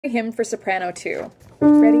Hymn for soprano 2.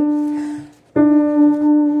 Ready?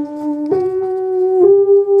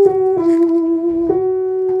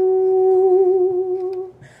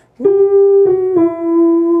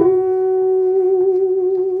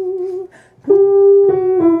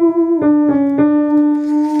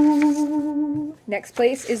 Next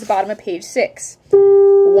place is the bottom of page 6. 1.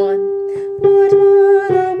 What were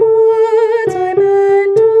the words I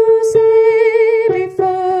meant to say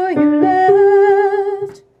before you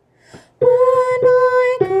left? When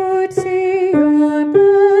I could see your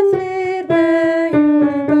breath lead where you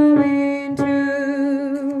were going to.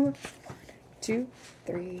 1, 2,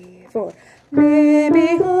 3, 4. Maybe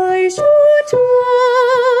I should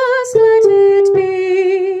just let it be,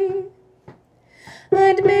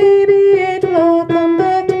 and maybe it will come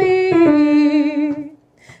back to me.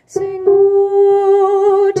 Sing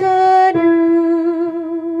O January,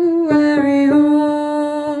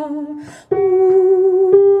 oh,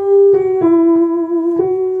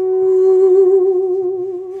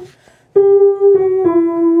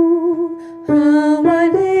 how I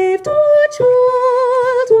lived our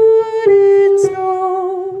childhood in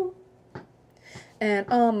snow, and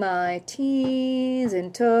all my teens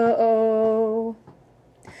in tow,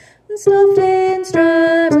 stuffed in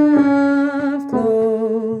strata of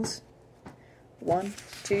clothes. 1,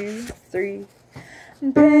 2, 3.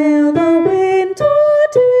 Pale the winter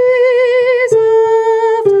days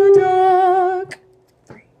after dark.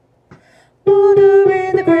 3. Water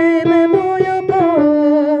in the great memorial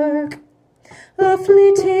park, a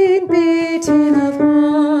fleeting beating of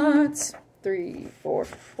hearts. 3, 4.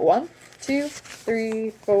 1, 2, 3,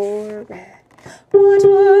 4. Red. What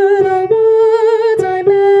were the words I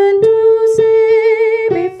meant to say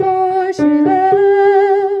before she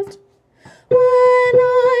left? When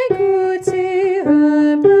I could see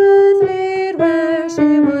her breath lead where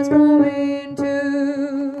she was going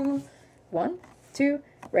to. 1, 2,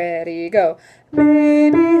 ready, go.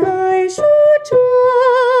 Maybe I should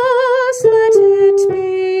just let it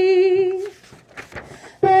be,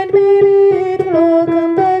 and maybe